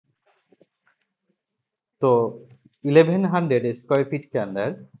तो 1100 square feet के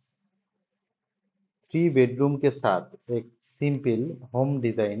अंदर 3 बेडरूम के साथ एक सिंपल होम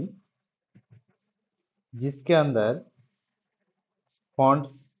डिजाइन, जिसके अंदर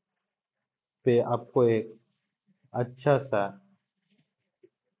फॉन्ट्स पे आपको एक अच्छा सा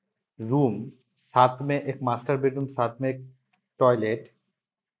रूम, साथ में एक मास्टर बेडरूम, साथ में एक टॉयलेट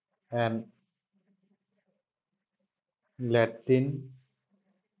एंड लैट्रिन,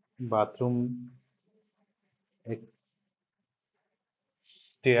 बाथरूम, एक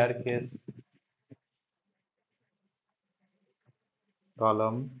स्टेयर केस,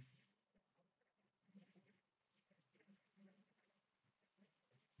 कॉलम,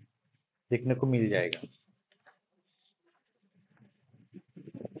 देखने को मिल जाएगा।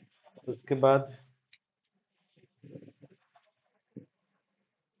 उसके बाद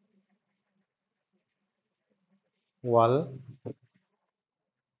वॉल,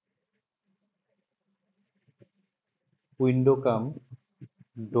 विंडो कम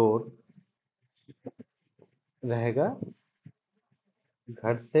डोर रहेगा,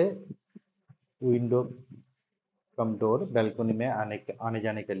 घर से विंडो कम डोर बैल्कनी में आने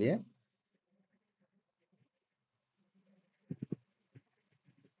जाने के लिए।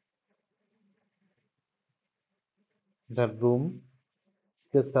 इधर रूम,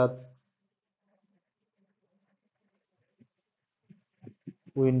 इसके साथ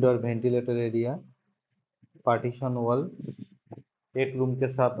विंडो और वेंटिलेटर एरिया, पार्टीशन वॉल, एक रूम के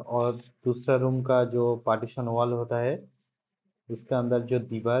साथ और दूसरा रूम का जो पार्टीशन वॉल होता है उसके अंदर जो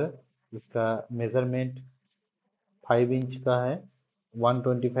दीवार, इसका मेजरमेंट 5 इंच का है।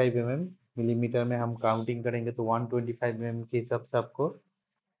 125 मिलीमीटर में हम काउंटिंग करेंगे तो 125 के हिसाब से आपको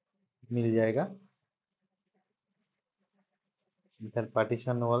मिल जाएगा। इधर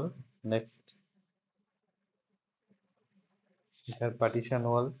पार्टीशन वॉल, नेक्स्ट इधर पार्टीशन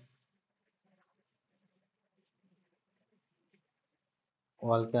वॉल,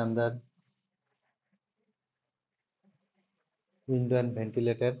 वॉल के अंदर विंडो एंड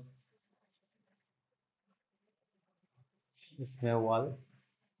वेंटिलेटर, इसमें वॉल।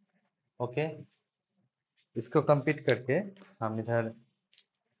 ओके, इसको कंप्लीट करके हम इधर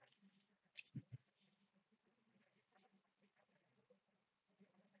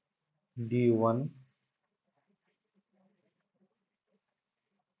D1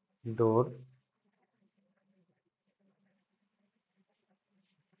 डोर,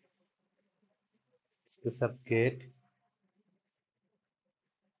 इसके साथ गेट,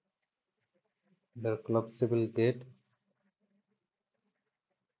 इधर क्लोजेबल गेट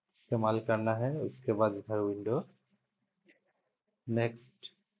इस्तेमाल करना है। उसके बाद इधर window,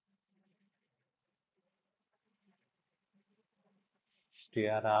 next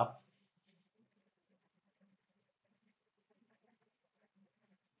stair up,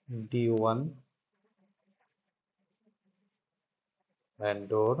 D1 and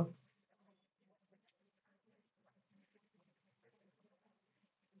door,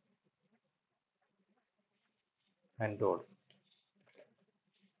 and door.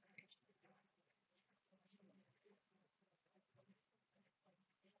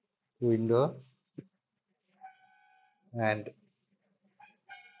 Window and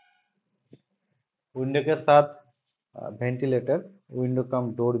window के साथ वेंटिलेटर, विंडो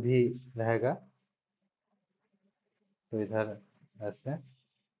कम डोर भी रहेगा, तो इधर ऐसे।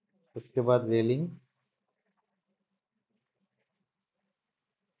 उसके बाद रेलिंग,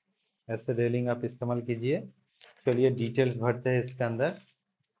 ऐसे रेलिंग आप इस्तेमाल कीजिए। चलिए डिटेल्स भरते हैं इसके अंदर।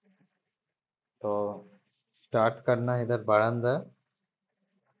 तो स्टार्ट करना है इधर बरामदा,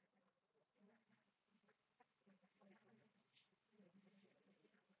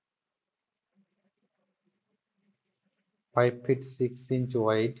 5 फीट 6 इंच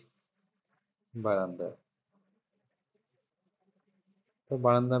वाइड बरामदा। तो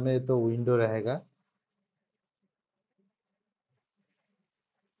बरामदा में तो विंडो रहेगा,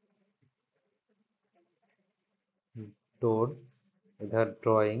 डोर, इधर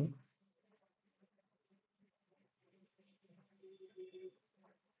ड्राइंग,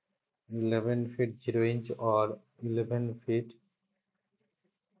 11 फीट 0 इंच और 11 फीट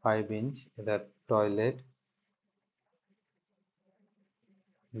 5 इंच, इधर toilet,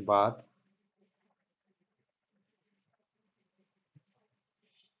 bath,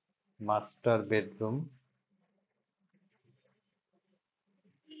 master bedroom,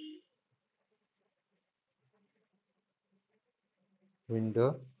 window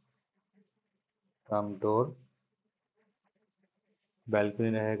कम डोर, बैल्कनी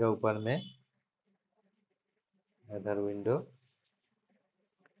रहेगा ऊपर में, इधर विंडो।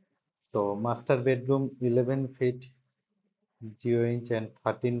 तो master bedroom 11 feet 0 inch and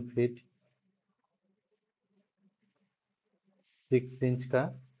 13 feet 6 inch का,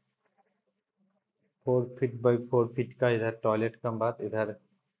 4 फीट बाई 4 फीट का इधर टॉयलेट का बात, इधर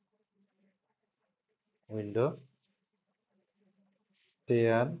window,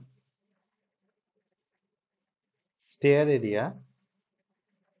 stair, stair area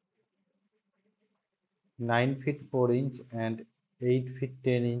 9 feet 4 inch and 8 feet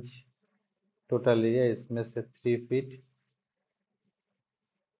 10 inch total area. इसमें से 3 feet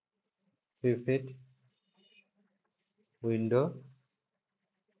window,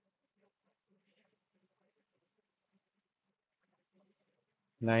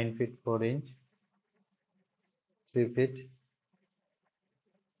 9 feet 4 inch, 3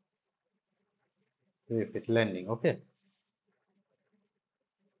 feet landing. Okay,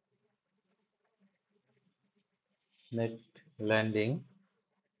 next landing,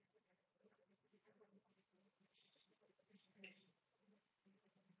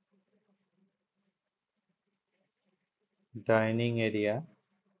 dining area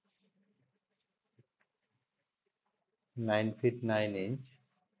 9 feet 9 inch,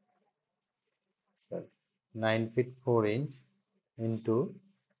 sorry, 9 feet 4 inch into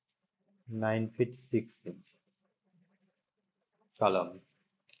 9 feet 6 inch column।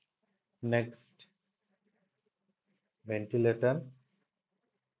 Next ventilator,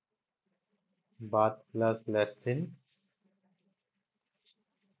 bath plus latrine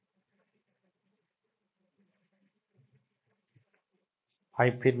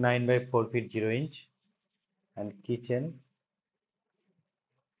 5 feet 9 by 4 feet 0 inch and kitchen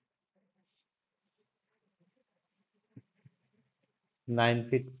 9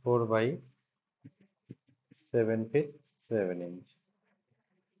 feet 4 by 7 feet 7 inch.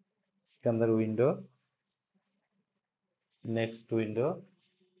 इसके अंदर window, next window,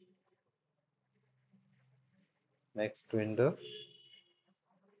 next window,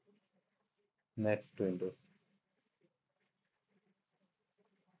 next window.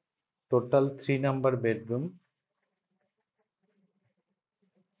 Total 3 number bedroom.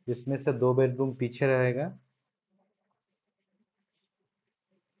 इसमें से 2 bedroom पीछे रहेगा,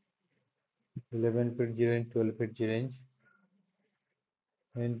 11 feet 0 inch 12 feet 0 inch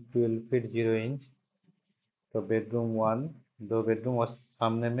and 12 feet 0 inch. तो bedroom 1, 2 bedroom और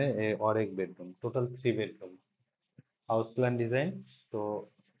सामने में और एक bedroom, total 3 bedroom. House plan design,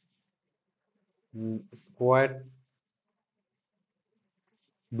 तो स्क्वायर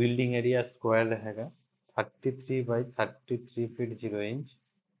बिल्डिंग एरिया स्क्वायर रहेगा 33 by 33 फीट 0 इंच।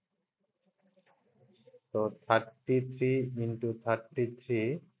 तो 33 into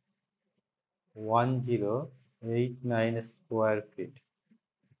 33 1089 square feet.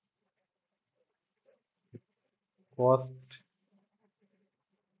 Cost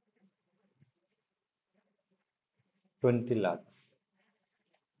 20 lakh.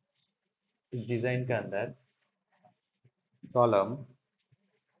 इस डिजाइन के अंदर column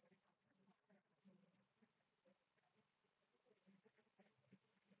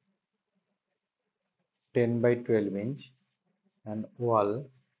 10 by 12 inch and wall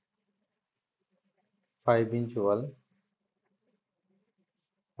 5 inch wall,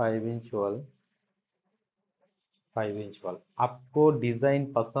 5 inch wall, 5 inch wall। आपको डिजाइन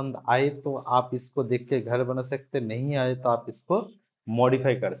पसंद आए तो आप इसको देख के घर बना सकते, नहीं आए तो आप इसको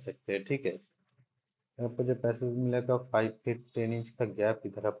मॉडिफाई कर सकते हैं। ठीक है, आपको जो पैसेज मिलेगा 5 फीट 10 इंच का गैप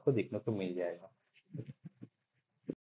इधर आपको देखने को मिल जाएगा।